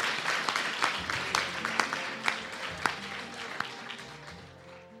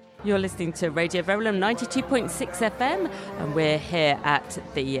 You're listening to Radio Verulam 92.6 FM, and we're here at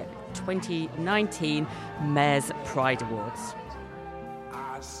the 2019 Mayor's Pride Awards.